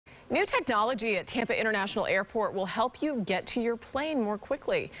New technology at Tampa International Airport will help you get to your plane more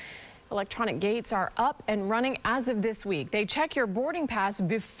quickly. Electronic gates are up and running as of this week. They check your boarding pass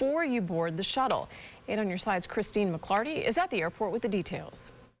before you board the shuttle. 8 on your side's Christine McClarty is at the airport with the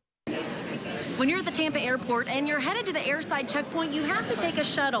details. When you're at the Tampa Airport and you're headed to the airside checkpoint, you have to take a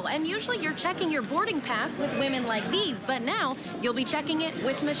shuttle. And usually you're checking your boarding pass with women like these. But now you'll be checking it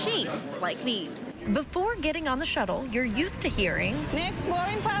with machines like these. Before getting on the shuttle, you're used to hearing, "Next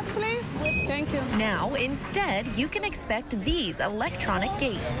boarding pass, please." Thank you. Now, instead, you can expect these electronic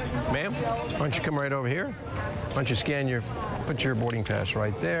gates. Ma'am, why don't you come right over here? Why don't you put your boarding pass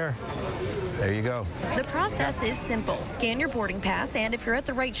right there. There you go. The process is simple. Scan your boarding pass, and if you're at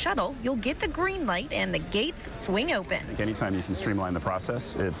the right shuttle, you'll get the green light and the gates swing open. I think anytime you can streamline the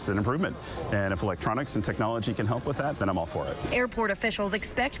process, it's an improvement. And if electronics and technology can help with that, then I'm all for it. Airport officials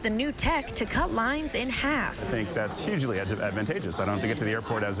expect the new tech to cut lines in half. I think that's hugely advantageous. I don't have to get to the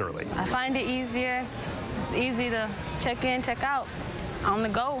airport as early. I find it easier. It's easy to check in, check out on the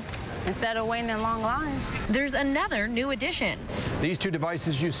go, instead of waiting in long lines. There's another new addition. These two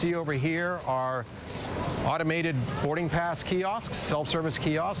devices you see over here are automated boarding pass kiosks, self-service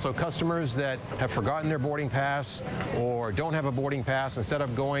kiosks. So customers that have forgotten their boarding pass or don't have a boarding pass, instead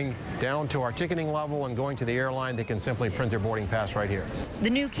of going down to our ticketing level and going to the airline, they can simply print their boarding pass right here. The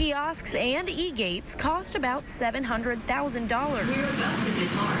new kiosks and e-gates cost about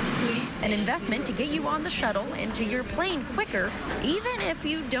 $700,000. An investment to get you on the shuttle and to your plane quicker, even if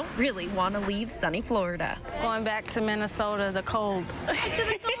you don't really want to leave sunny Florida. Going back to Minnesota, the cold. To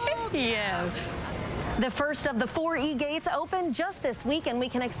the cold? Yes. The first of the 4 e-gates open just this week, and we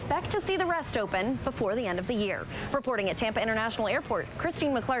can expect to see the rest open before the end of the year. Reporting at Tampa International Airport,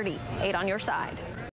 Christine McClarty, 8 on your side.